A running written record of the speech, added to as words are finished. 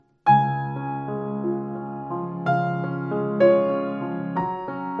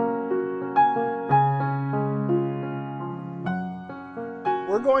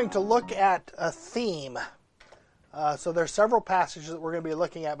going to look at a theme. So there's several passages that we're going to be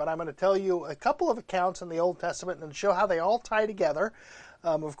looking at, but I'm going to tell you a couple of accounts in the Old Testament and show how they all tie together.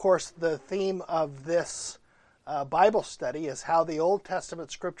 Of course, the theme of this Bible study is how the Old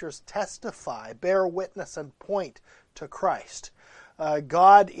Testament scriptures testify, bear witness, and point to Christ.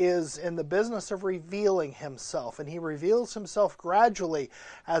 God is in the business of revealing himself, and he reveals himself gradually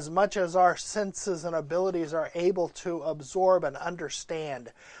as much as our senses and abilities are able to absorb and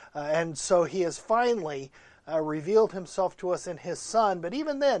understand. And so he has finally revealed himself to us in his Son. But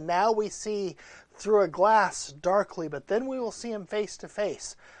even then, now we see through a glass darkly, but then we will see him face to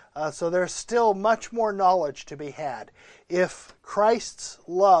face. So there's still much more knowledge to be had. If Christ's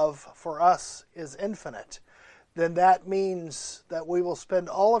love for us is infinite, then that means that we will spend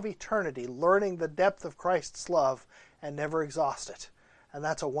all of eternity learning the depth of Christ's love and never exhaust it. And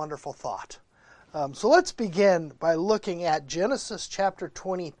that's a wonderful thought. So let's begin by looking at Genesis chapter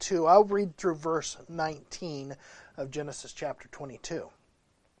 22. I'll read through verse 19 of Genesis chapter 22.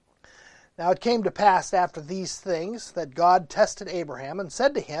 Now it came to pass after these things that God tested Abraham and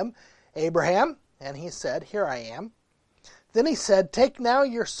said to him, Abraham, and he said, Here I am. Then he said, Take now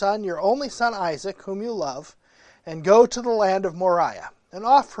your son, your only son Isaac, whom you love, and go to the land of Moriah, and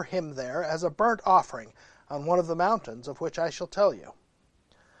offer him there as a burnt offering on one of the mountains of which I shall tell you.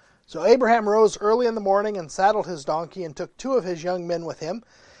 So Abraham rose early in the morning and saddled his donkey and took 2 of his young men with him,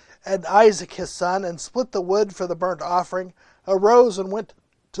 and Isaac his son, and split the wood for the burnt offering, arose and went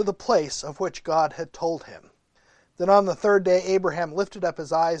to the place of which God had told him. Then on the 3rd day Abraham lifted up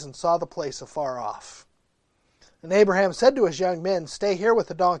his eyes and saw the place afar off. And Abraham said to his young men, Stay here with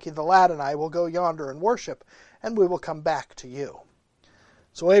the donkey, the lad and I will go yonder and worship, and we will come back to you.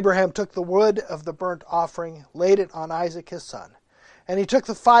 So Abraham took the wood of the burnt offering, laid it on Isaac his son. And he took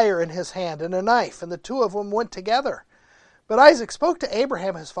the fire in his hand and a knife, and the 2 of them went together. But Isaac spoke to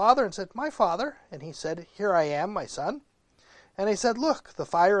Abraham his father and said, My father. And he said, Here I am, my son. And he said, Look, the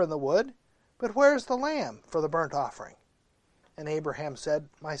fire and the wood, but where is the lamb for the burnt offering? And Abraham said,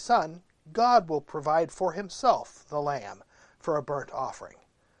 My son, God will provide for himself the lamb for a burnt offering.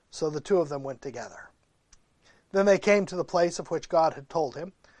 So the 2 of them went together. Then they came to the place of which God had told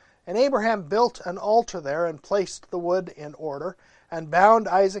him. And Abraham built an altar there and placed the wood in order, and bound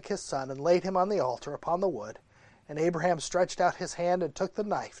Isaac his son, and laid him on the altar upon the wood. And Abraham stretched out his hand and took the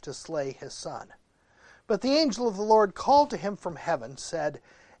knife to slay his son. But the angel of the Lord called to him from heaven, said,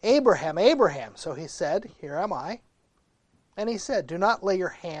 Abraham, Abraham. So he said, Here am I. And he said, Do not lay your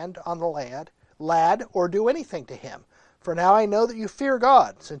hand on the lad, or do anything to him. For now I know that you fear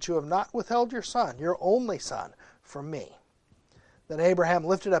God, since you have not withheld your son, your only son, from me. Then Abraham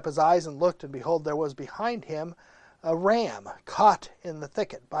lifted up his eyes and looked, and behold, there was behind him a ram caught in the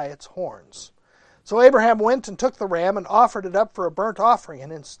thicket by its horns. So Abraham went and took the ram and offered it up for a burnt offering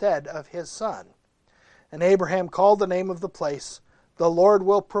instead of his son. And Abraham called the name of the place, The Lord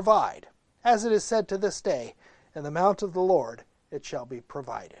will provide. As it is said to this day, In the mount of the Lord it shall be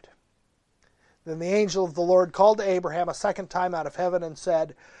provided. Then the angel of the Lord called to Abraham a second time out of heaven and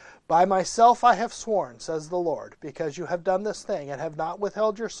said, By myself I have sworn, says the Lord, because you have done this thing and have not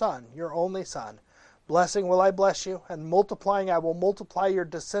withheld your son, your only son. Blessing will I bless you, and multiplying I will multiply your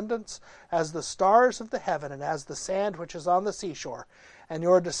descendants as the stars of the heaven and as the sand which is on the seashore. And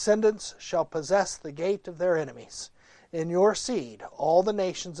your descendants shall possess the gate of their enemies. In your seed all the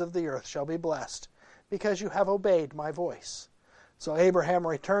nations of the earth shall be blessed, because you have obeyed my voice. So Abraham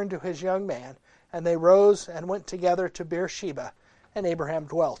returned to his young man, and they rose and went together to Beersheba, and Abraham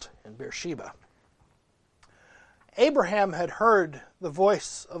dwelt in Beersheba. Abraham had heard the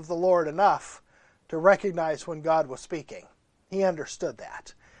voice of the Lord enough to recognize when God was speaking. He understood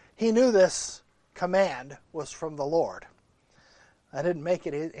that. He knew this command was from the Lord. That didn't make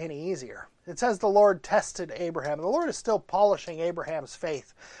it any easier. It says the Lord tested Abraham. The Lord is still polishing Abraham's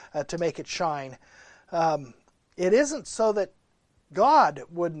faith to make it shine. It isn't so that God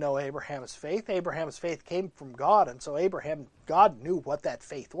would know Abraham's faith. Abraham's faith came from God, and so God knew what that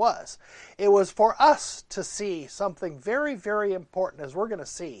faith was. It was for us to see something very, very important, as we're going to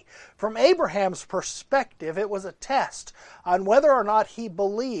see. From Abraham's perspective, it was a test on whether or not he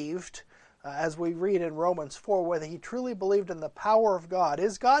believed, as we read in Romans 4, whether he truly believed in the power of God.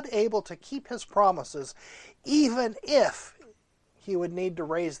 Is God able to keep his promises, even if he would need to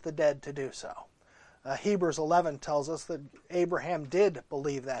raise the dead to do so? Hebrews 11 tells us that Abraham did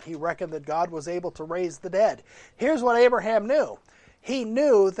believe that. He reckoned that God was able to raise the dead. Here's what Abraham knew. He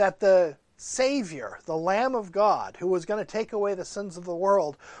knew that the Savior, the Lamb of God, who was going to take away the sins of the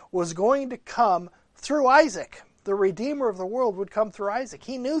world, was going to come through Isaac. The Redeemer of the world would come through Isaac.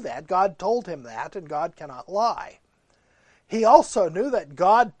 He knew that. God told him that, and God cannot lie. He also knew that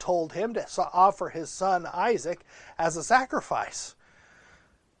God told him to offer his son Isaac as a sacrifice.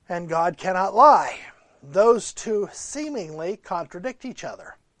 And God cannot lie. Those two seemingly contradict each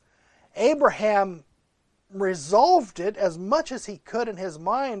other. Abraham resolved it as much as he could in his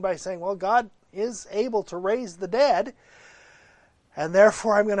mind by saying, well, God is able to raise the dead, and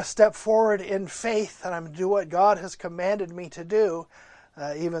therefore I'm going to step forward in faith and I'm going to do what God has commanded me to do,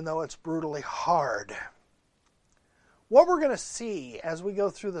 even though it's brutally hard. What we're going to see as we go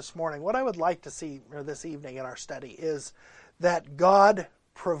through this morning, what I would like to see this evening in our study, is that God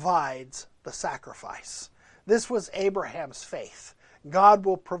provides the sacrifice. This was Abraham's faith. God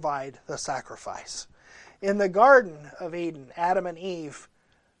will provide the sacrifice. In the Garden of Eden, Adam and Eve,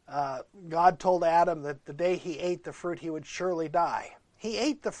 God told Adam that the day he ate the fruit, he would surely die. He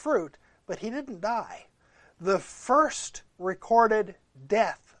ate the fruit, but he didn't die. The first recorded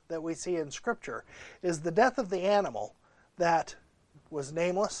death that we see in Scripture is the death of the animal that was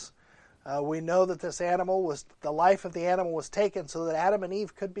nameless. We know that the life of the animal was taken so that Adam and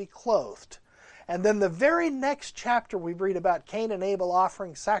Eve could be clothed. And then the very next chapter we read about Cain and Abel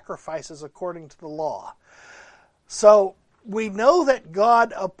offering sacrifices according to the law. So we know that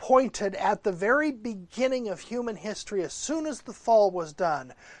God appointed at the very beginning of human history, as soon as the fall was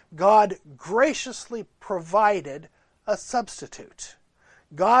done, God graciously provided a substitute.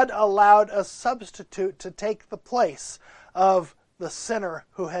 God allowed a substitute to take the place of the sinner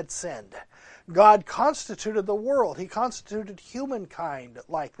who had sinned. God constituted the world. He constituted humankind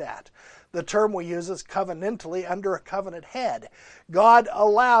like that. The term we use is covenantally, under a covenant head. God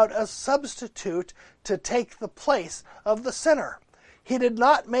allowed a substitute to take the place of the sinner. He did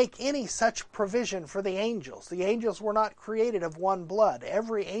not make any such provision for the angels. The angels were not created of one blood.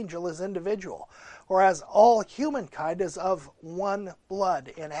 Every angel is individual, whereas all humankind is of one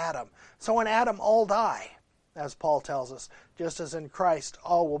blood in Adam. So in Adam all die, as Paul tells us, just as in Christ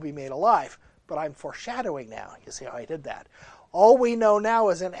all will be made alive. But I'm foreshadowing now. You see how I did that? All we know now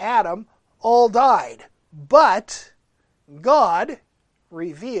is in Adam all died. But God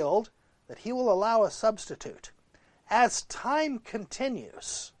revealed that he will allow a substitute. As time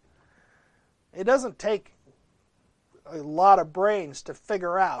continues, it doesn't take a lot of brains to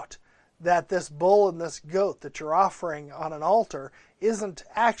figure out that this bull and this goat that you're offering on an altar isn't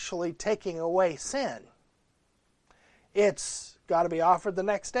actually taking away sin. It's got to be offered the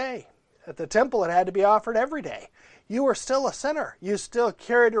next day. At the temple, it had to be offered every day. You were still a sinner. You still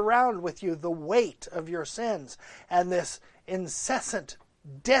carried around with you the weight of your sins and this incessant,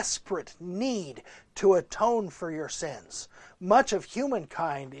 desperate need to atone for your sins. Much of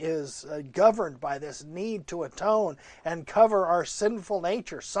humankind is governed by this need to atone and cover our sinful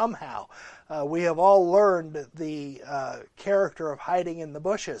nature somehow. We have all learned the character of hiding in the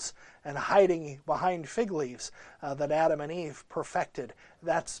bushes and hiding behind fig leaves that Adam and Eve perfected.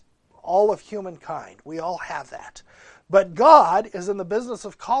 That's all of humankind. We all have that. But God is in the business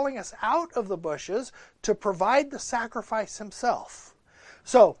of calling us out of the bushes to provide the sacrifice himself.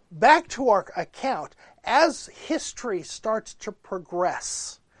 So, back to our account. As history starts to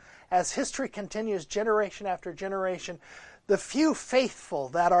progress, as history continues generation after generation, the few faithful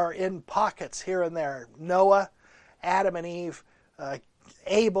that are in pockets here and there, Noah, Adam and Eve,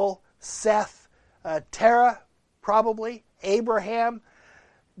 Abel, Seth, Terah, probably, Abraham,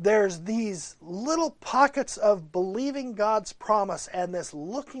 there's these little pockets of believing God's promise and this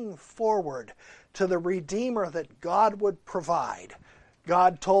looking forward to the Redeemer that God would provide.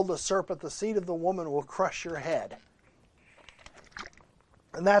 God told the serpent, the seed of the woman will crush your head.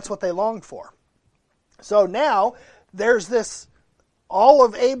 And that's what they longed for. So now there's this, all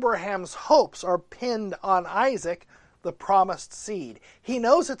of Abraham's hopes are pinned on Isaac, the promised seed. He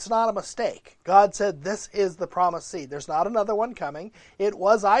knows it's not a mistake. God said, this is the promised seed. There's not another one coming. It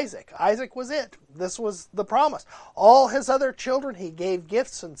was Isaac. Isaac was it. This was the promise. All his other children, he gave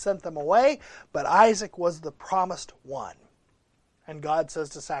gifts and sent them away, but Isaac was the promised one. And God says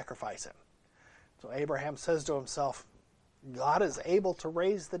to sacrifice him. So Abraham says to himself, God is able to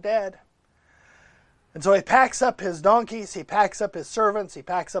raise the dead. And so he packs up his donkeys, he packs up his servants, he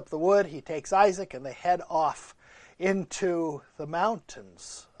packs up the wood, he takes Isaac, and they head off into the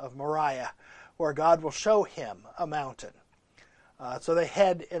mountains of Moriah, where God will show him a mountain. So they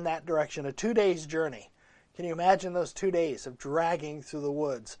head in that direction, a 2 days journey. Can you imagine those 2 days of dragging through the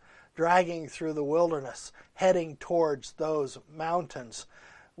woods, dragging through the wilderness, heading towards those mountains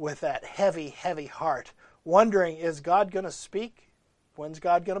with that heavy, heavy heart, wondering, is God going to speak? When's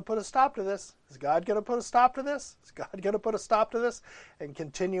God going to put a stop to this? Is God going to put a stop to this? Is God going to put a stop to this? And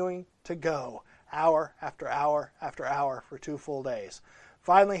continuing to go hour after hour after hour for 2 full days.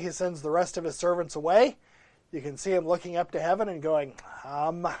 Finally, he sends the rest of his servants away, You can see him looking up to heaven and going,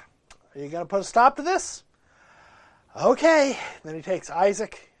 are you going to put a stop to this? Okay. Then he takes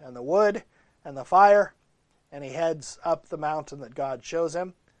Isaac and the wood and the fire, and he heads up the mountain that God shows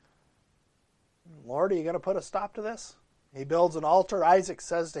him. Lord, are you going to put a stop to this? He builds an altar. Isaac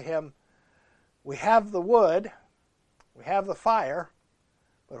says to him, we have the wood, we have the fire,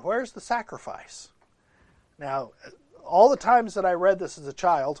 but where's the sacrifice? Now, all the times that I read this as a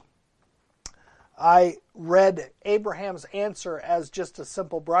child, I read Abraham's answer as just a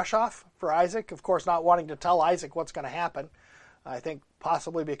simple brush off for Isaac, of course not wanting to tell Isaac what's going to happen. I think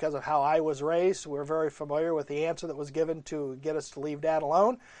possibly because of how I was raised, we're very familiar with the answer that was given to get us to leave Dad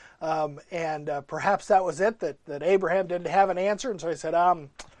alone. And perhaps that was it, that Abraham didn't have an answer, and so he said,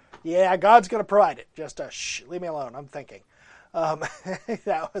 yeah, God's going to provide it. Just shh, leave me alone, I'm thinking.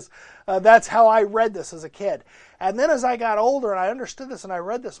 That's how I read this as a kid. And then as I got older and I understood this and I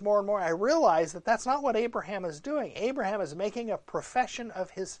read this more and more, I realized that that's not what Abraham is doing. Abraham is making a profession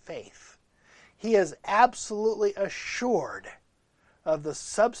of his faith. He is absolutely assured of the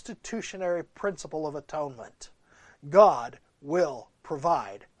substitutionary principle of atonement. God will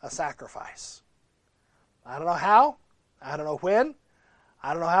provide a sacrifice. I don't know how. I don't know when.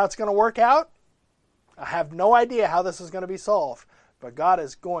 I don't know how it's going to work out. I have no idea how this is going to be solved. But God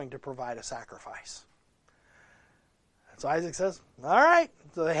is going to provide a sacrifice. So Isaac says, all right.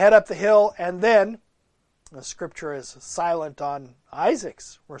 So they head up the hill, and then the scripture is silent on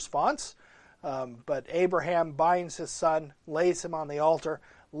Isaac's response. But Abraham binds his son, lays him on the altar,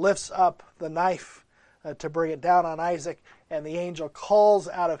 lifts up the knife to bring it down on Isaac, and the angel calls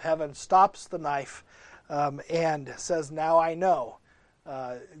out of heaven, stops the knife, and says, now I know.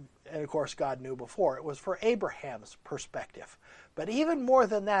 And of course God knew before. It was for Abraham's perspective. But even more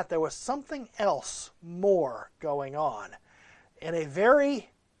than that, there was something else more going on. In a very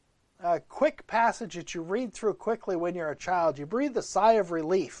quick passage that you read through quickly when you're a child, you breathe a sigh of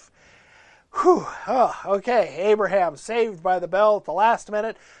relief. Whew, okay, Abraham saved by the bell at the last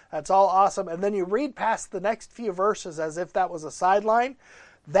minute. That's all awesome. And then you read past the next few verses as if that was a sideline.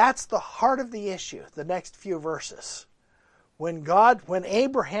 That's the heart of the issue, the next few verses. When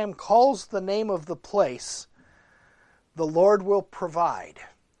Abraham calls the name of the place, the Lord will provide.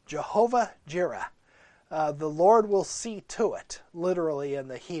 Jehovah Jireh. The Lord will see to it, literally in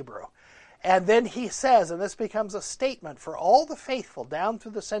the Hebrew. And then he says, and this becomes a statement for all the faithful down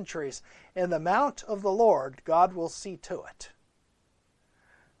through the centuries, in the mount of the Lord, God will see to it.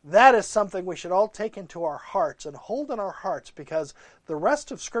 That is something we should all take into our hearts and hold in our hearts, because the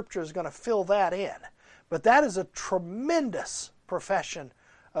rest of Scripture is going to fill that in. But that is a tremendous profession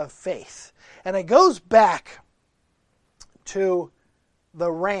of faith. And it goes back to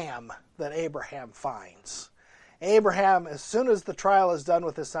the ram that Abraham finds. Abraham, as soon as the trial is done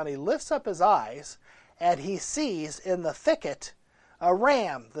with his son, he lifts up his eyes and he sees in the thicket a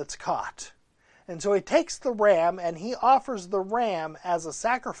ram that's caught. And so he takes the ram and he offers the ram as a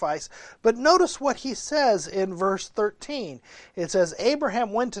sacrifice. But notice what he says in verse 13. It says,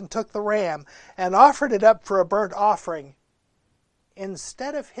 Abraham went and took the ram and offered it up for a burnt offering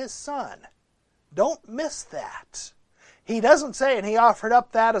instead of his son. Don't miss that. He doesn't say, and he offered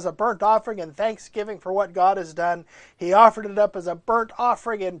up that as a burnt offering in thanksgiving for what God has done. He offered it up as a burnt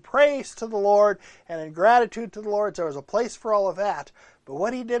offering in praise to the Lord and in gratitude to the Lord. So there was a place for all of that. But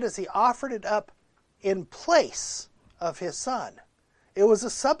what he did is he offered it up in place of his son. It was a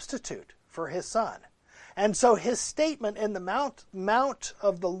substitute for his son. And so his statement in the mount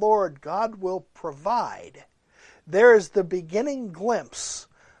of the Lord, God will provide, there is the beginning glimpse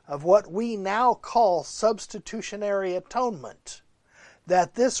of what we now call substitutionary atonement.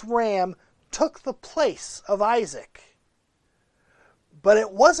 That this ram took the place of Isaac. But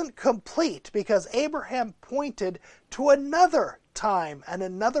it wasn't complete, because Abraham pointed to another time and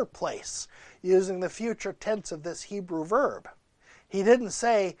another place, using the future tense of this Hebrew verb. He didn't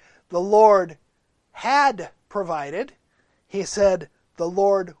say the Lord had provided. He said the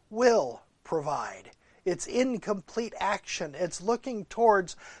Lord will provide. It's incomplete action. It's looking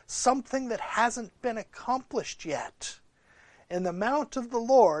towards something that hasn't been accomplished yet. In the mount of the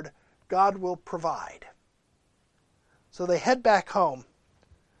Lord, God will provide. So they head back home.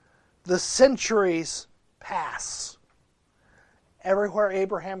 The centuries pass. Everywhere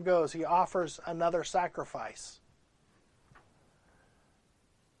Abraham goes, he offers another sacrifice.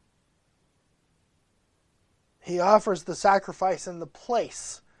 He offers the sacrifice in the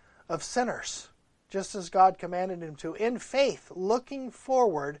place of sinners, just as God commanded him to, in faith, looking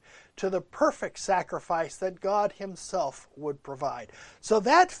forward to the perfect sacrifice that God himself would provide. So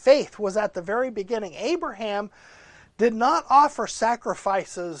that faith was at the very beginning. Abraham did not offer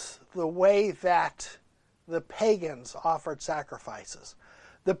sacrifices the way that the pagans offered sacrifices.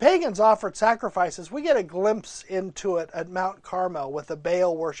 The pagans offered sacrifices. We get a glimpse into it at Mount Carmel with the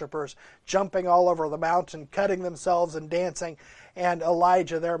Baal worshipers jumping all over the mountain, cutting themselves and dancing, and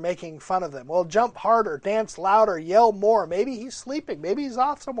Elijah there making fun of them. Well, jump harder, dance louder, yell more. Maybe he's sleeping. Maybe he's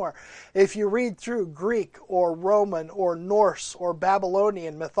off somewhere. If you read through Greek or Roman or Norse or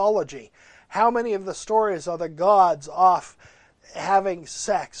Babylonian mythology, how many of the stories are the gods off having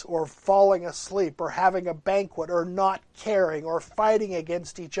sex or falling asleep or having a banquet or not caring or fighting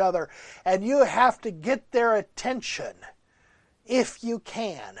against each other, and you have to get their attention if you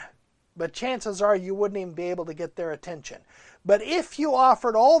can. But chances are you wouldn't even be able to get their attention. But if you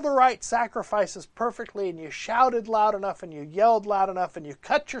offered all the right sacrifices perfectly and you shouted loud enough and you yelled loud enough and you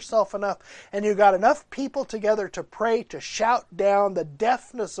cut yourself enough and you got enough people together to pray, to shout down the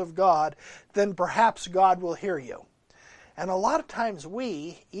deafness of God, then perhaps God will hear you. And a lot of times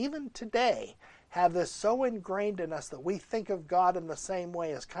we, even today, have this so ingrained in us that we think of God in the same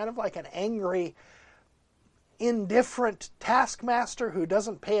way as kind of like an angry, indifferent taskmaster who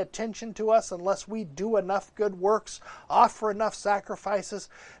doesn't pay attention to us unless we do enough good works, offer enough sacrifices.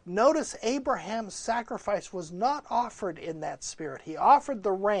 Notice Abraham's sacrifice was not offered in that spirit. He offered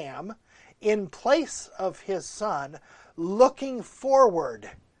the ram in place of his son, looking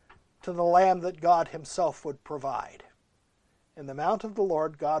forward to the lamb that God himself would provide. In the mount of the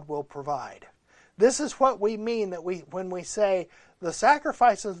Lord, God will provide. This is what we mean that when we say the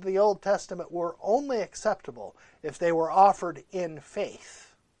sacrifices of the Old Testament were only acceptable if they were offered in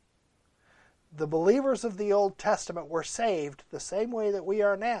faith. The believers of the Old Testament were saved the same way that we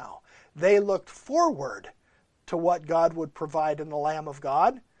are now. They looked forward to what God would provide in the Lamb of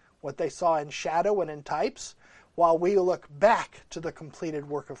God, what they saw in shadow and in types, while we look back to the completed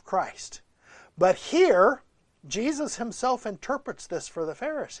work of Christ. But here, Jesus himself interprets this for the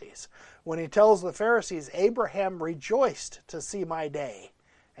Pharisees when he tells the Pharisees, Abraham rejoiced to see my day,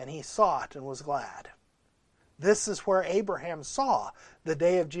 and he saw it and was glad. This is where Abraham saw the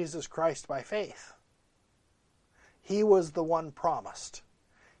day of Jesus Christ by faith. He was the one promised.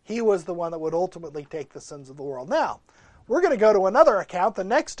 He was the one that would ultimately take the sins of the world. Now, we're going to go to another account. The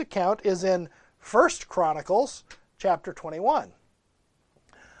next account is in 1 Chronicles chapter 21.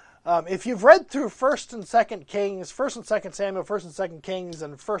 If you've read through 1st and 2nd Kings, 1st and 2nd Samuel, 1st and 2nd Kings,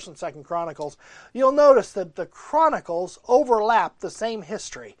 and 1st and 2nd Chronicles, you'll notice that the Chronicles overlap the same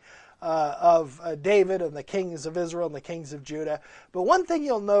history of David and the kings of Israel and the kings of Judah. But one thing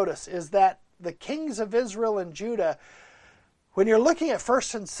you'll notice is that the kings of Israel and Judah, when you're looking at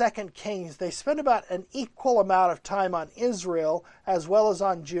 1st and 2nd Kings, they spend about an equal amount of time on Israel as well as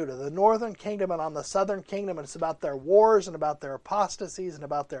on Judah, the northern kingdom and on the southern kingdom. And it's about their wars and about their apostasies and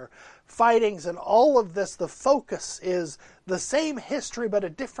about their fightings and all of this. The focus is the same history but a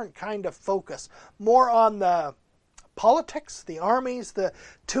different kind of focus. More on the politics, the armies, the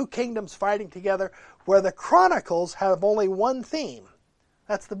two kingdoms fighting together, where the Chronicles have only one theme.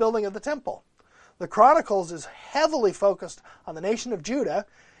 That's the building of the temple. The Chronicles is heavily focused on the nation of Judah.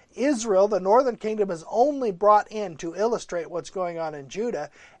 Israel, the northern kingdom, is only brought in to illustrate what's going on in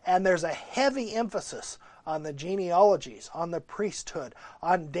Judah, and there's a heavy emphasis on the genealogies, on the priesthood,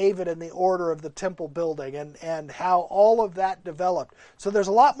 on David and the order of the temple building, and how all of that developed. So there's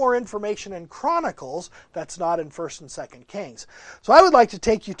a lot more information in Chronicles that's not in 1st and 2nd Kings. So I would like to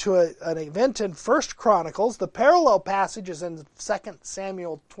take you to an event in 1st Chronicles. The parallel passage is in 2nd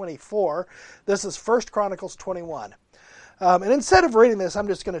Samuel 24. This is 1st Chronicles 21. And instead of reading this, I'm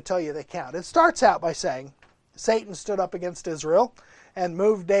just going to tell you the account. It starts out by saying, Satan stood up against Israel and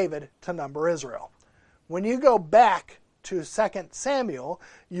moved David to number Israel. When you go back to 2 Samuel,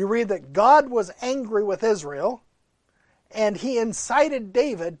 you read that God was angry with Israel, and he incited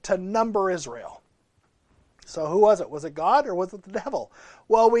David to number Israel. So who was it? Was it God or was it the devil?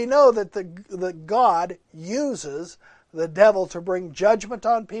 Well, we know that God uses the devil to bring judgment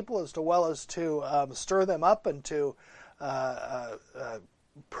on people as well as to stir them up and to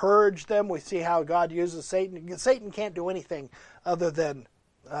purge them. We see how God uses Satan. Satan can't do anything other than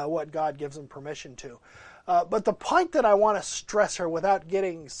what God gives him permission to. But the point that I want to stress here without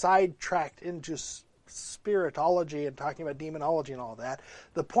getting sidetracked into spiritology and talking about demonology and all that,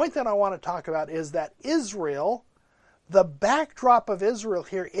 the point that I want to talk about is that Israel, the backdrop of Israel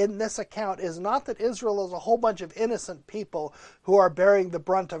here in this account is not that Israel is a whole bunch of innocent people who are bearing the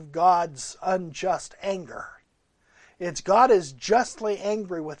brunt of God's unjust anger. It's God is justly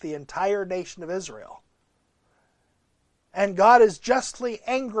angry with the entire nation of Israel. And God is justly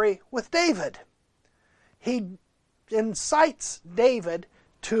angry with David. He incites David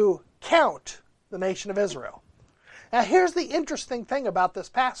to count the nation of Israel. Now here's the interesting thing about this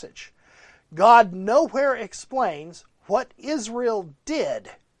passage. God nowhere explains what Israel did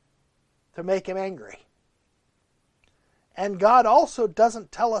to make him angry. And God also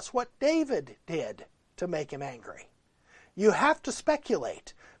doesn't tell us what David did to make him angry. You have to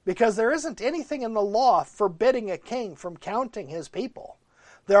speculate, because there isn't anything in the law forbidding a king from counting his people.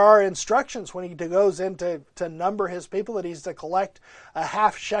 There are instructions when he goes in to number his people that he's to collect a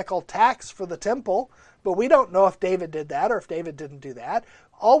half shekel tax for the temple, but we don't know if David did that or if David didn't do that.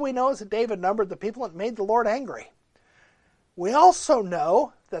 All we know is that David numbered the people and made the Lord angry. We also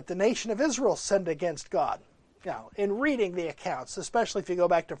know that the nation of Israel sinned against God. Now, in reading the accounts, especially if you go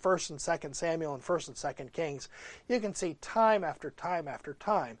back to 1 and 2 Samuel and 1 and 2 Kings, you can see time after time after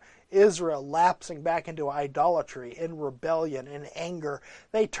time Israel lapsing back into idolatry, in rebellion, in anger.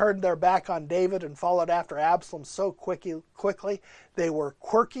 They turned their back on David and followed after Absalom so quickly. They were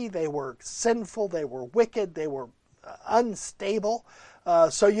quirky, they were sinful, they were wicked, they were unstable.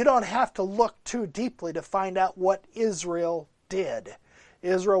 So you don't have to look too deeply to find out what Israel did.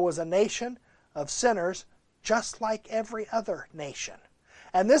 Israel was a nation of sinners, just like every other nation.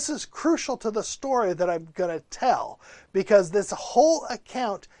 And this is crucial to the story that I'm going to tell, because this whole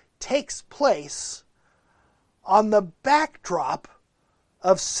account takes place on the backdrop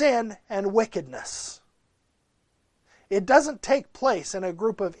of sin and wickedness. It doesn't take place in a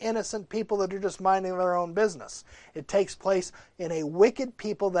group of innocent people that are just minding their own business. It takes place in a wicked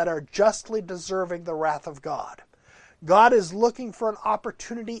people that are justly deserving the wrath of God. God is looking for an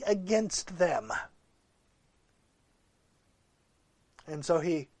opportunity against them. And so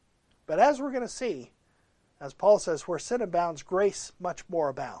but as we're going to see, as Paul says, where sin abounds, grace much more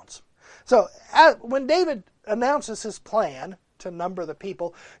abounds. So when David announces his plan to number the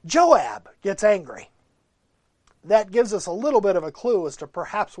people, Joab gets angry. That gives us a little bit of a clue as to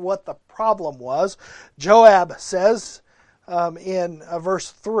perhaps what the problem was. Joab says in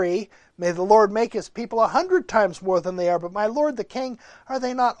verse 3, "May the Lord make his people 100 times more than they are, but my lord the king, are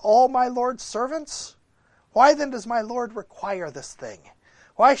they not all my lord's servants? Why then does my Lord require this thing?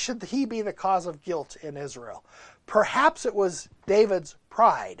 Why should he be the cause of guilt in Israel?" Perhaps it was David's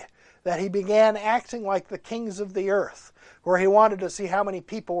pride that he began acting like the kings of the earth, where he wanted to see how many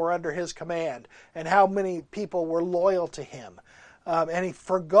people were under his command and how many people were loyal to him. And he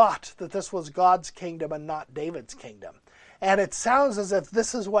forgot that this was God's kingdom and not David's kingdom. And it sounds as if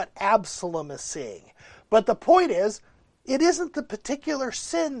this is what Absalom is seeing. But the point is, it isn't the particular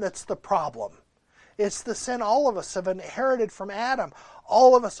sin that's the problem. It's the sin all of us have inherited from Adam.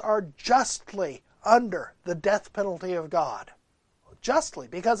 All of us are justly under the death penalty of God. Justly,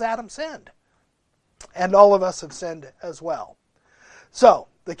 because Adam sinned. And all of us have sinned as well. So,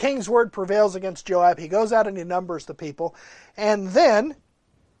 the king's word prevails against Joab. He goes out and he numbers the people. And then,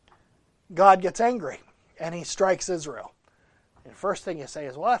 God gets angry. And he strikes Israel. And the first thing you say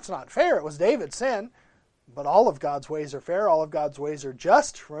is, well, that's not fair. It was David's sin. But all of God's ways are fair. All of God's ways are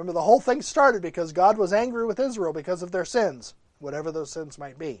just. Remember, the whole thing started because God was angry with Israel because of their sins, whatever those sins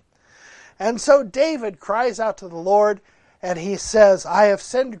might be. And so David cries out to the Lord, and he says, "I have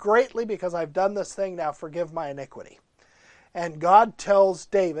sinned greatly because I've done this thing. Now forgive my iniquity." And God tells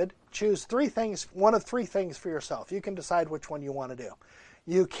David, choose three things, one of three things for yourself. You can decide which one you want to do.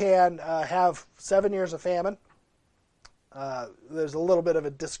 You can have 7 years of famine. There's a little bit of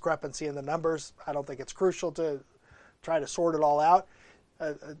a discrepancy in the numbers. I don't think it's crucial to try to sort it all out.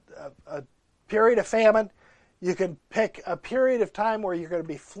 A period of famine. You can pick a period of time where you're going to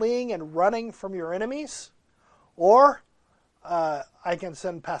be fleeing and running from your enemies. Or I can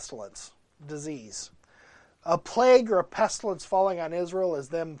send pestilence, disease. A plague or a pestilence falling on Israel is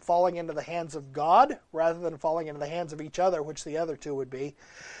them falling into the hands of God rather than falling into the hands of each other, which the other two would be.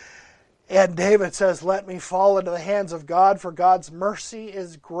 And David says, "Let me fall into the hands of God, for God's mercy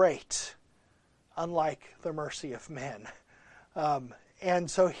is great, unlike the mercy of men."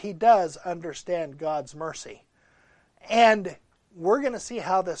 And so he does understand God's mercy. And we're going to see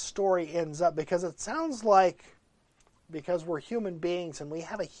how this story ends up, because it sounds like, because we're human beings and we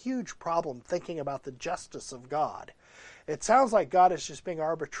have a huge problem thinking about the justice of God, it sounds like God is just being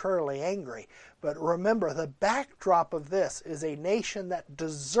arbitrarily angry. But remember, the backdrop of this is a nation that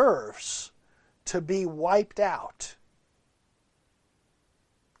deserves to be wiped out.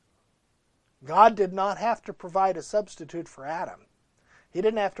 God did not have to provide a substitute for Adam. He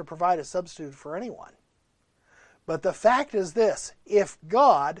didn't have to provide a substitute for anyone. But the fact is this: if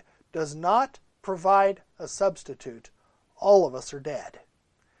God does not provide a substitute, all of us are dead.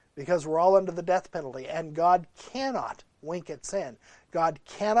 Because we're all under the death penalty, and God cannot wink at sin. God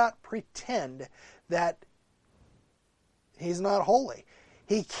cannot pretend that He's not holy.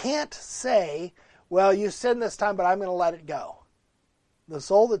 He can't say, "Well, you sinned this time, but I'm going to let it go." The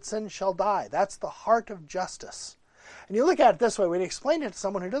soul that sins shall die. That's the heart of justice. And you look at it this way, when you explain it to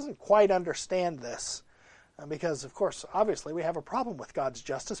someone who doesn't quite understand this, because, of course, obviously we have a problem with God's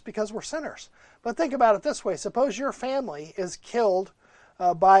justice because we're sinners. But think about it this way. Suppose your family is killed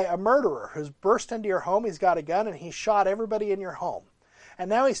by a murderer who's burst into your home. He's got a gun and he shot everybody in your home. And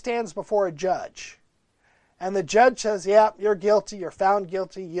now he stands before a judge. And the judge says, yeah, you're guilty. You're found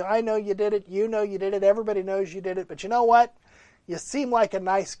guilty. I know you did it. You know you did it. Everybody knows you did it. But you know what? You seem like a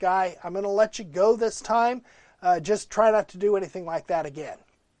nice guy. I'm going to let you go this time. Just try not to do anything like that again.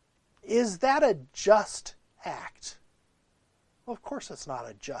 Is that a just act? Well, of course it's not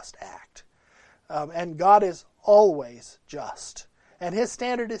a just act. And God is always just. And His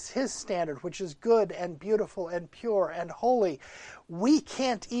standard is His standard, which is good and beautiful and pure and holy. We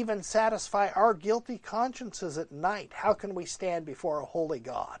can't even satisfy our guilty consciences at night. How can we stand before a holy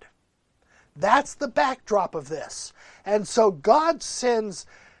God? That's the backdrop of this. And so God sends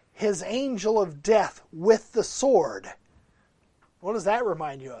His angel of death with the sword. What does that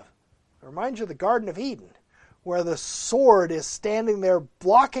remind you of? It reminds you of the Garden of Eden, where the sword is standing there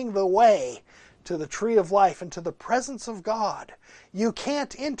blocking the way to the tree of life and to the presence of God. You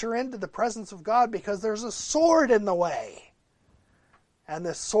can't enter into the presence of God because there's a sword in the way. And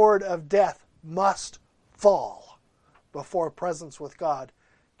the sword of death must fall before presence with God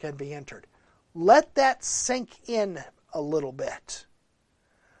can be entered. Let that sink in a little bit.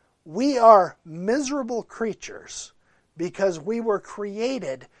 We are miserable creatures because we were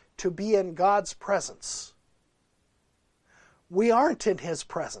created to be in God's presence. We aren't in His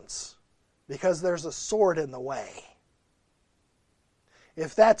presence because there's a sword in the way.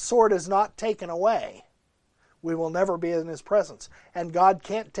 If that sword is not taken away, we will never be in His presence. And God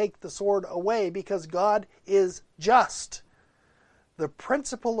can't take the sword away because God is just. The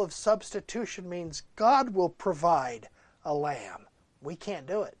principle of substitution means God will provide a lamb. We can't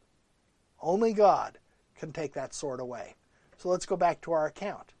do it. Only God can take that sword away. So let's go back to our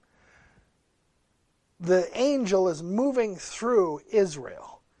account. The angel is moving through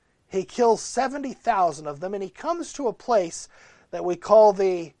Israel. He kills 70,000 of them, and he comes to a place that we call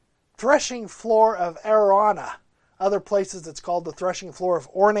the threshing floor of Araunah. Other places it's called the threshing floor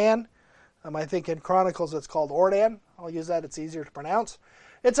of Ornan. I think in Chronicles it's called Ornan. I'll use that, it's easier to pronounce.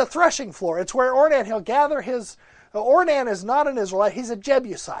 It's a threshing floor. It's where Ornan, he'll gather his... Ornan is not an Israelite, he's a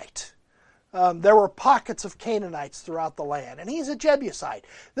Jebusite. There were pockets of Canaanites throughout the land, and he's a Jebusite.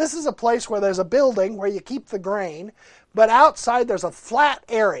 This is a place where there's a building where you keep the grain, but outside there's a flat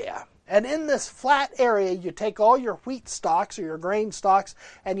area. And in this flat area, you take all your wheat stalks or your grain stalks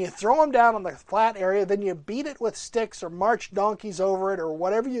and you throw them down on the flat area. Then you beat it with sticks or march donkeys over it or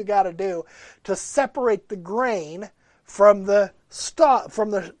whatever you got to do to separate the grain from the straw,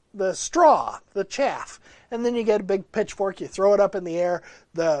 the chaff. And then you get a big pitchfork, you throw it up in the air,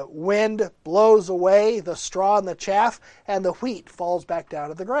 the wind blows away the straw and the chaff, and the wheat falls back down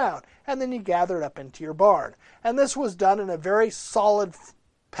to the ground. And then you gather it up into your barn. And this was done in a very solid,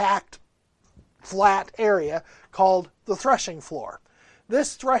 packed, flat area called the threshing floor.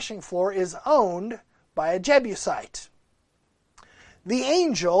 This threshing floor is owned by a Jebusite. The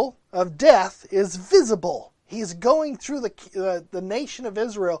angel of death is visible. He's going through the nation of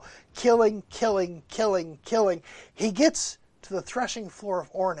Israel, killing. He gets to the threshing floor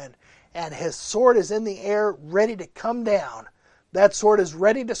of Ornan, and his sword is in the air, ready to come down. That sword is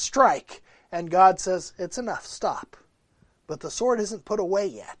ready to strike, and God says, it's enough, stop. But the sword isn't put away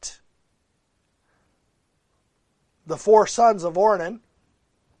yet. The 4 sons of Ornan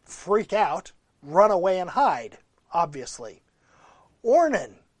freak out, run away and hide, obviously.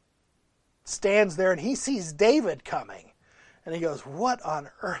 Ornan stands there and he sees David coming. And he goes, what on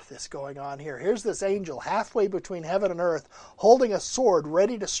earth is going on here? Here's this angel halfway between heaven and earth holding a sword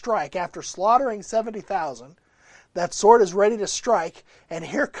ready to strike after slaughtering 70,000. That sword is ready to strike, and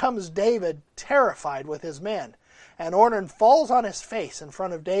here comes David terrified with his men. And Ornan falls on his face in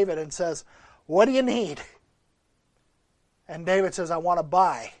front of David and says, what do you need? And David says, I want to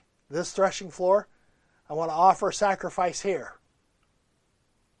buy this threshing floor. I want to offer a sacrifice here.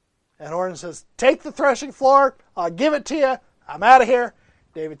 And Ornan says, take the threshing floor. I'll give it to you. I'm out of here.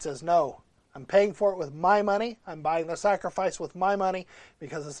 David says, no, I'm paying for it with my money. I'm buying the sacrifice with my money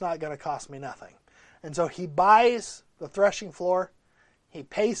because it's not going to cost me nothing. And so he buys the threshing floor. He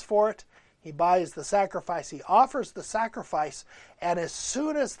pays for it. He buys the sacrifice. He offers the sacrifice. And as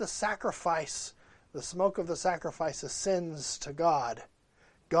soon as the sacrifice, the smoke of the sacrifice ascends to God,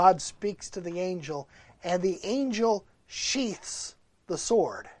 God speaks to the angel, and the angel sheaths the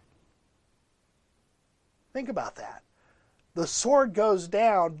sword. Think about that. The sword goes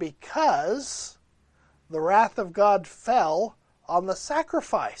down because the wrath of God fell on the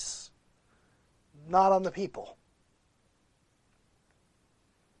sacrifice, not on the people.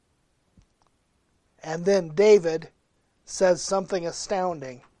 And then David says something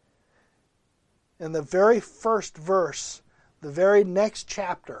astounding. In the very first verse, the very next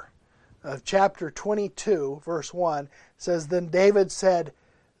chapter of chapter 22, verse 1, says, Then David said,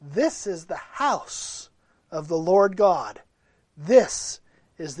 This is the house of the Lord God. This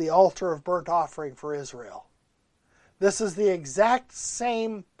is the altar of burnt offering for Israel. This is the exact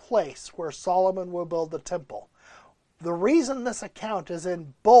same place where Solomon will build the temple. The reason this account is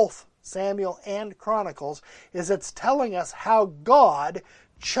in both Samuel and Chronicles is it's telling us how God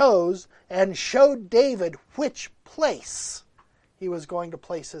chose and showed David which place he was going to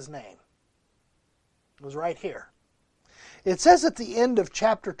place his name. It was right here. It says at the end of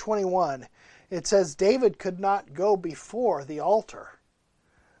chapter 21, it says David could not go before the altar.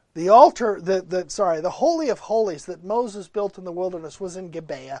 The altar, the Holy of Holies that Moses built in the wilderness was in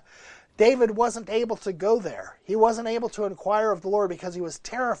Gibeah. David wasn't able to go there. He wasn't able to inquire of the Lord because he was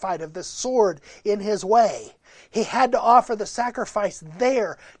terrified of this sword in his way. He had to offer the sacrifice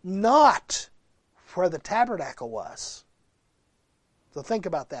there, not where the tabernacle was. So think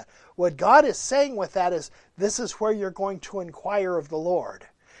about that. What God is saying with that is, this is where you're going to inquire of the Lord.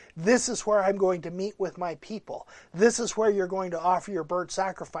 This is where I'm going to meet with my people. This is where you're going to offer your burnt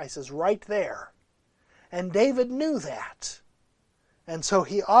sacrifices, right there. And David knew that. And so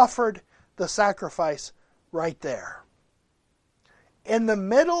he offered the sacrifice right there. In the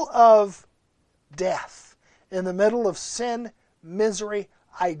middle of death, in the middle of sin, misery,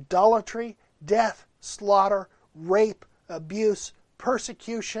 idolatry, death, slaughter, rape, abuse,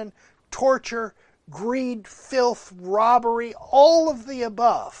 persecution, torture, greed, filth, robbery, all of the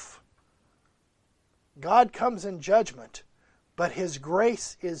above, God comes in judgment. But His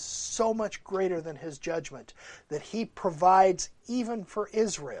grace is so much greater than His judgment that He provides, even for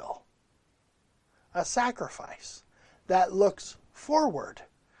Israel, a sacrifice that looks forward.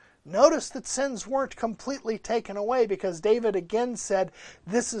 Notice that sins weren't completely taken away, because David again said,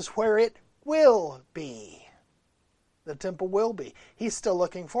 this is where it will be. The temple will be. He's still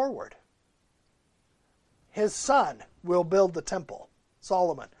looking forward. His son will build the temple,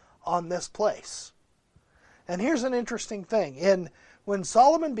 Solomon, on this place. And here's an interesting thing. When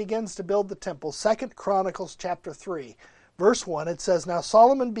Solomon begins to build the temple, 2 Chronicles chapter 3, verse 1, it says, Now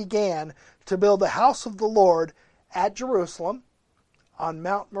Solomon began to build the house of the Lord at Jerusalem on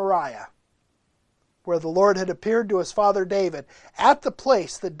Mount Moriah, where the Lord had appeared to his father David, at the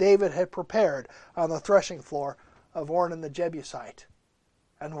place that David had prepared on the threshing floor of Ornan the Jebusite.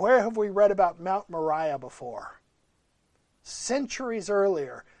 And where have we read about Mount Moriah before? Centuries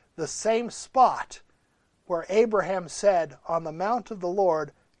earlier, the same spot where Abraham said, on the mount of the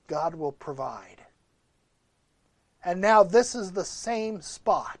Lord, God will provide. And now this is the same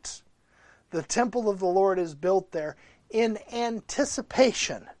spot. The temple of the Lord is built there in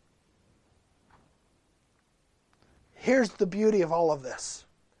anticipation. Here's the beauty of all of this.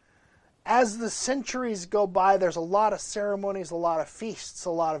 As the centuries go by, there's a lot of ceremonies, a lot of feasts, a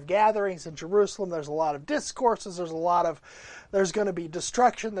lot of gatherings in Jerusalem. There's a lot of discourses. There's going to be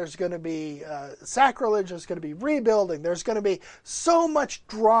destruction. There's going to be sacrilege. There's going to be rebuilding. There's going to be so much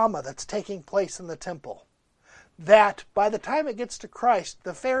drama that's taking place in the temple that by the time it gets to Christ,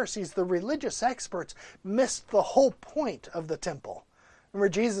 the Pharisees, the religious experts, missed the whole point of the temple. Remember,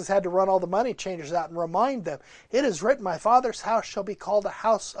 Jesus had to run all the money changers out and remind them, it is written, my Father's house shall be called a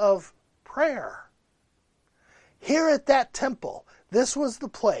house of prayer. Here at that temple, this was the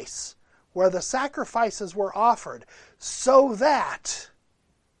place where the sacrifices were offered so that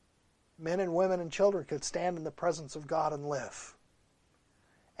men and women and children could stand in the presence of God and live.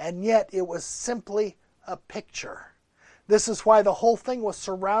 And yet it was simply a picture. This is why the whole thing was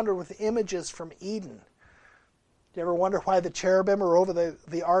surrounded with images from Eden. Do you ever wonder why the cherubim are over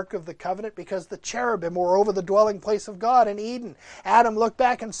the Ark of the Covenant? Because the cherubim were over the dwelling place of God in Eden. Adam looked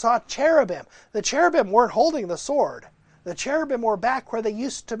back and saw cherubim. The cherubim weren't holding the sword. The cherubim were back where they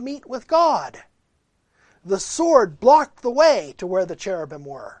used to meet with God. The sword blocked the way to where the cherubim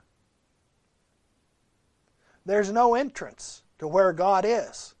were. There's no entrance to where God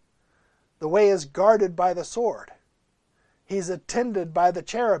is. The way is guarded by the sword. He's attended by the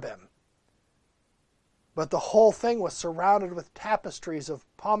cherubim. But the whole thing was surrounded with tapestries of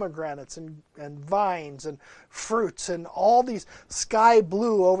pomegranates and vines and fruits and all these sky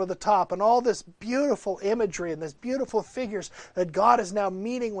blue over the top and all this beautiful imagery and these beautiful figures that God is now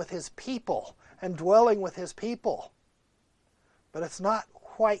meeting with His people and dwelling with His people. But it's not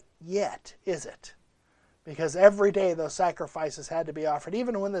quite yet, is it? because every day those sacrifices had to be offered.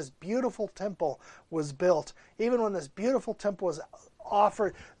 Even when this beautiful temple was built, even when this beautiful temple was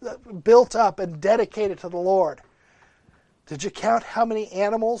offered, built up and dedicated to the Lord, did you count how many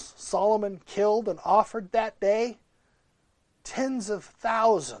animals Solomon killed and offered that day? Tens of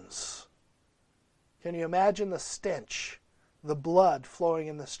thousands. Can you imagine the stench, the blood flowing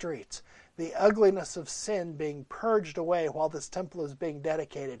in the streets, the ugliness of sin being purged away while this temple is being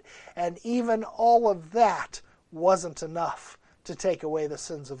dedicated? And even all of that wasn't enough to take away the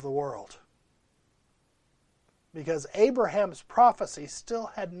sins of the world, because Abraham's prophecy still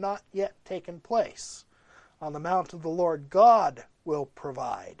had not yet taken place. On the mount of the Lord, God will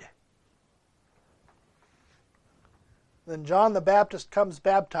provide. Then John the Baptist comes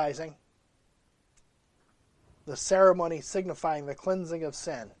baptizing, the ceremony signifying the cleansing of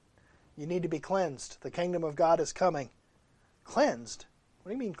sin. You need to be cleansed. The kingdom of God is coming. Cleansed?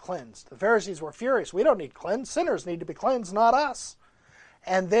 What do you mean cleansed? The Pharisees were furious. We don't need cleansed. Sinners need to be cleansed, not us.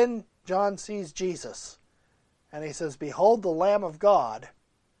 And then John sees Jesus, and he says, "Behold the Lamb of God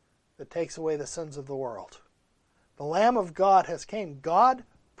that takes away the sins of the world." The Lamb of God has came. God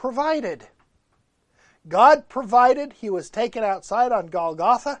provided. God provided. He was taken outside on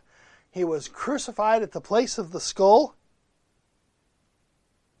Golgotha. He was crucified at the place of the skull.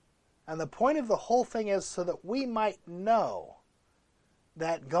 And the point of the whole thing is so that we might know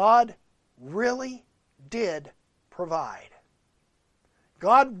that God really did provide.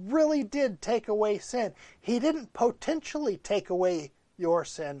 God really did take away sin. He didn't potentially take away your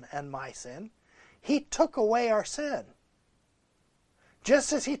sin and my sin. He took away our sin.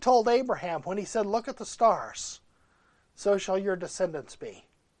 Just as he told Abraham when he said, "Look at the stars, so shall your descendants be."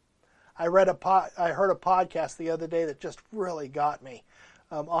 I heard a podcast the other day that just really got me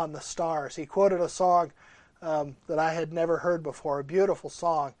on the stars. He quoted a song that I had never heard before, a beautiful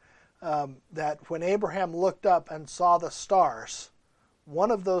song, that when Abraham looked up and saw the stars, one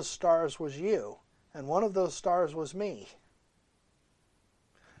of those stars was you, and one of those stars was me.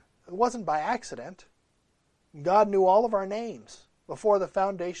 It wasn't by accident. God knew all of our names before the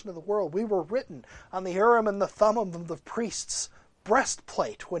foundation of the world. We were written on the Urim and the Thummim of the priest's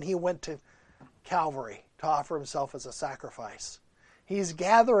breastplate when he went to Calvary to offer himself as a sacrifice. He's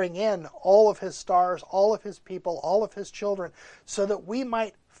gathering in all of his stars, all of his people, all of his children, so that we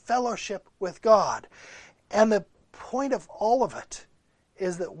might fellowship with God. And the point of all of it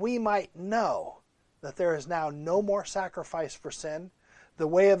is that we might know that there is now no more sacrifice for sin. The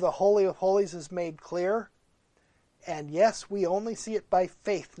way of the Holy of Holies is made clear. And yes, we only see it by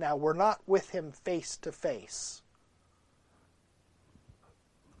faith now. We're not with him face to face.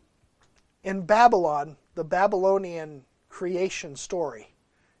 In Babylon, the Babylonian creation story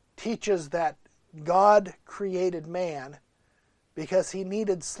teaches that God created man because he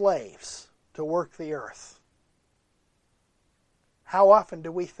needed slaves to work the earth. How often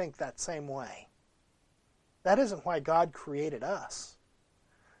do we think that same way? That isn't why God created us.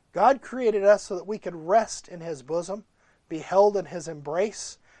 God created us so that we could rest in his bosom, be held in his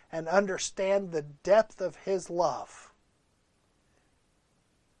embrace, and understand the depth of his love.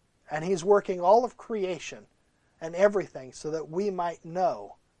 And he's working all of creation and everything so that we might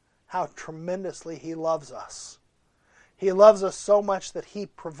know how tremendously he loves us. He loves us so much that he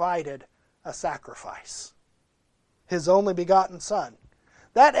provided a sacrifice, his only begotten Son.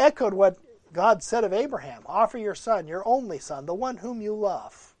 That echoed what God said of Abraham, "Offer your son, your only son, the one whom you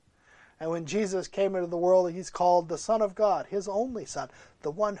love." And when Jesus came into the world, he's called the Son of God, his only Son, the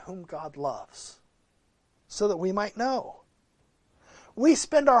one whom God loves, so that we might know. We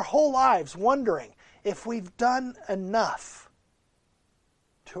spend our whole lives wondering if we've done enough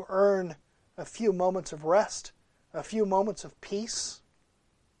to earn a few moments of rest, a few moments of peace.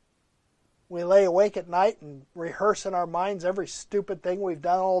 We lay awake at night and rehearse in our minds every stupid thing we've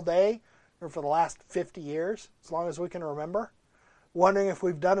done all day or for the last 50 years, as long as we can remember, wondering if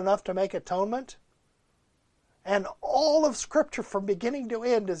we've done enough to make atonement. And all of Scripture from beginning to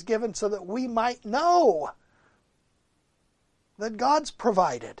end is given so that we might know that God's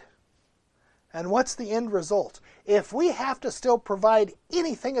provided. And what's the end result? If we have to still provide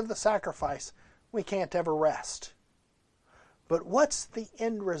anything of the sacrifice, we can't ever rest. But what's the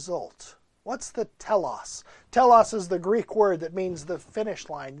end result? What's the telos? Telos is the Greek word that means the finish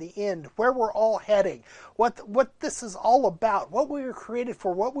line, the end, where we're all heading, what this is all about, what we were created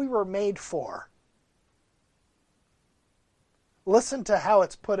for, what we were made for. Listen to how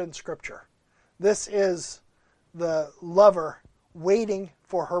it's put in Scripture. This is the lover waiting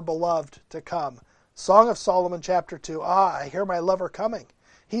for her beloved to come. Song of Solomon, chapter 2. "Ah, I hear my lover coming.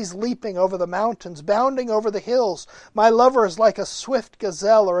 He's leaping over the mountains, bounding over the hills. My lover is like a swift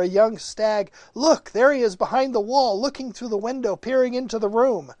gazelle or a young stag. Look, there he is behind the wall, looking through the window, peering into the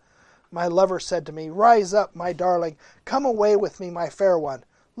room. My lover said to me, Rise up, my darling. Come away with me, my fair one.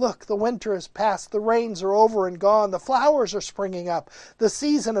 Look, the winter is past, the rains are over and gone, the flowers are springing up, the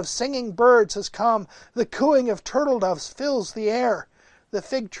season of singing birds has come, the cooing of turtle doves fills the air. The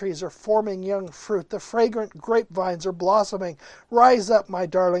fig trees are forming young fruit, the fragrant grapevines are blossoming. Rise up, my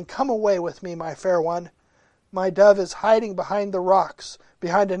darling, come away with me, my fair one. My dove is hiding behind the rocks,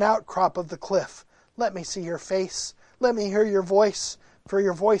 behind an outcrop of the cliff. Let me see your face, let me hear your voice, for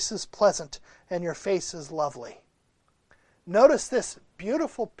your voice is pleasant and your face is lovely. Notice this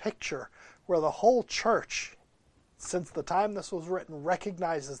beautiful picture where the whole church, since the time this was written,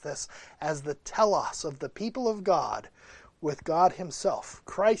 recognizes this as the telos of the people of God, with God himself,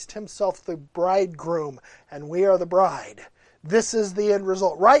 Christ himself, the bridegroom, and we are the bride. This is the end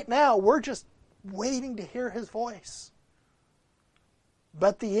result. Right now, we're just waiting to hear his voice.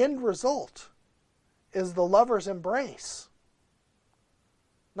 But the end result is the lover's embrace.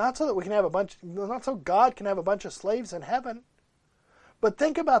 Not so that we can have not so God can have a bunch of slaves in heaven. But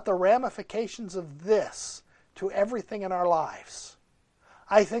think about the ramifications of this to everything in our lives.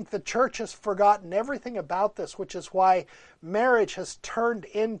 I think the church has forgotten everything about this, which is why marriage has turned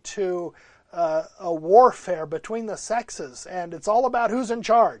into a warfare between the sexes, and it's all about who's in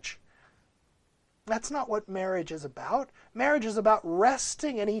charge. That's not what marriage is about. Marriage is about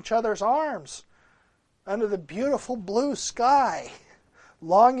resting in each other's arms under the beautiful blue sky,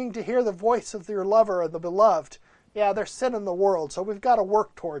 longing to hear the voice of your lover or the beloved. Yeah, there's sin in the world, so we've got to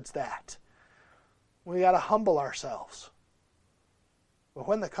work towards that. We've got to humble ourselves. But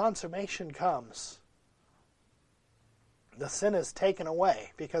when the consummation comes, the sin is taken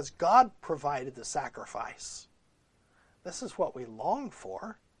away because God provided the sacrifice. This is what we long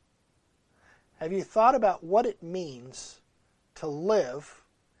for. Have you thought about what it means to live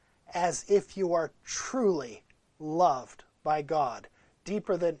as if you are truly loved by God,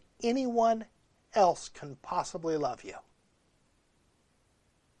 deeper than anyone else can possibly love you?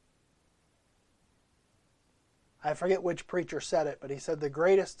 I forget which preacher said it, but he said the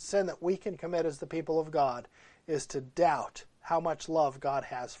greatest sin that we can commit as the people of God is to doubt how much love God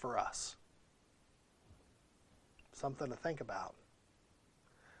has for us. Something to think about.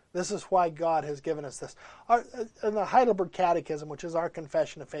 This is why God has given us this. In the Heidelberg Catechism, which is our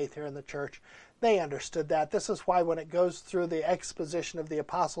confession of faith here in the church, they understood that. This is why when it goes through the exposition of the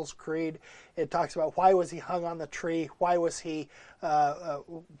Apostles' Creed, it talks about why was he hung on the tree? Why was he?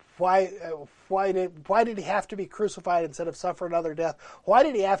 Why did he have to be crucified instead of suffer another death? Why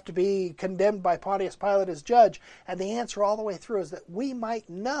did he have to be condemned by Pontius Pilate as judge? And the answer all the way through is that we might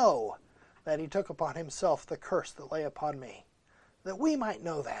know that he took upon himself the curse that lay upon me. That we might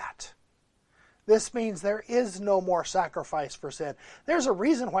know that. This means there is no more sacrifice for sin. There's a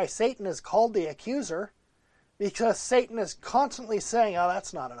reason why Satan is called the accuser, because Satan is constantly saying, oh,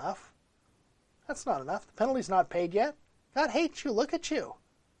 that's not enough. That's not enough. The penalty's not paid yet. God hates you. Look at you.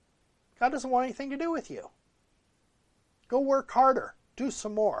 God doesn't want anything to do with you. Go work harder. Do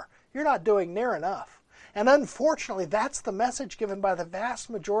some more. You're not doing near enough. And unfortunately, that's the message given by the vast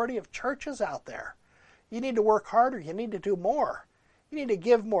majority of churches out there. You need to work harder. You need to do more. You need to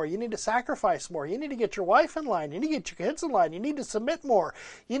give more. You need to sacrifice more. You need to get your wife in line. You need to get your kids in line. You need to submit more.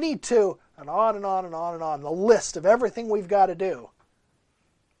 You need to, and on and on and on and on, the list of everything we've got to do.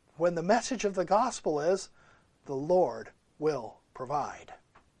 When the message of the gospel is, the Lord will provide.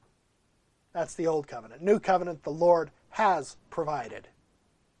 That's the old covenant. New covenant, the Lord has provided.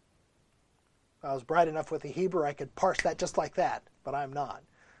 If I was bright enough with the Hebrew, I could parse that just like that, but I'm not.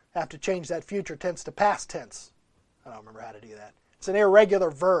 I have to change that future tense to past tense. I don't remember how to do that. It's an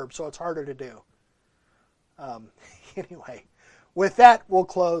irregular verb, so it's harder to do. Anyway, with that, we'll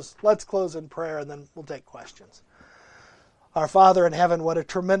close. Let's close in prayer, and then we'll take questions. Our Father in heaven, what a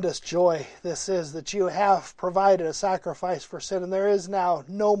tremendous joy this is that you have provided a sacrifice for sin, and there is now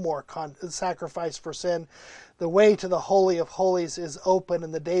no more sacrifice for sin. The way to the Holy of Holies is open,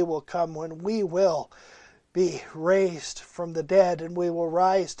 and the day will come when we will be raised from the dead, and we will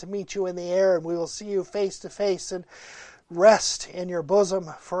rise to meet you in the air, and we will see you face to face and rest in your bosom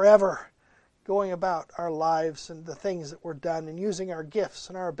forever, going about our lives and the things that were done, and using our gifts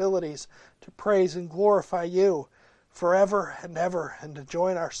and our abilities to praise and glorify you forever and ever, and to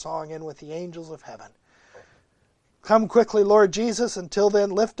join our song in with the angels of heaven. Come quickly, Lord Jesus. Until then,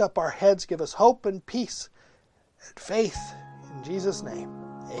 lift up our heads, give us hope and peace and faith. In Jesus' name,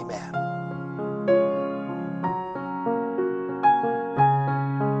 amen.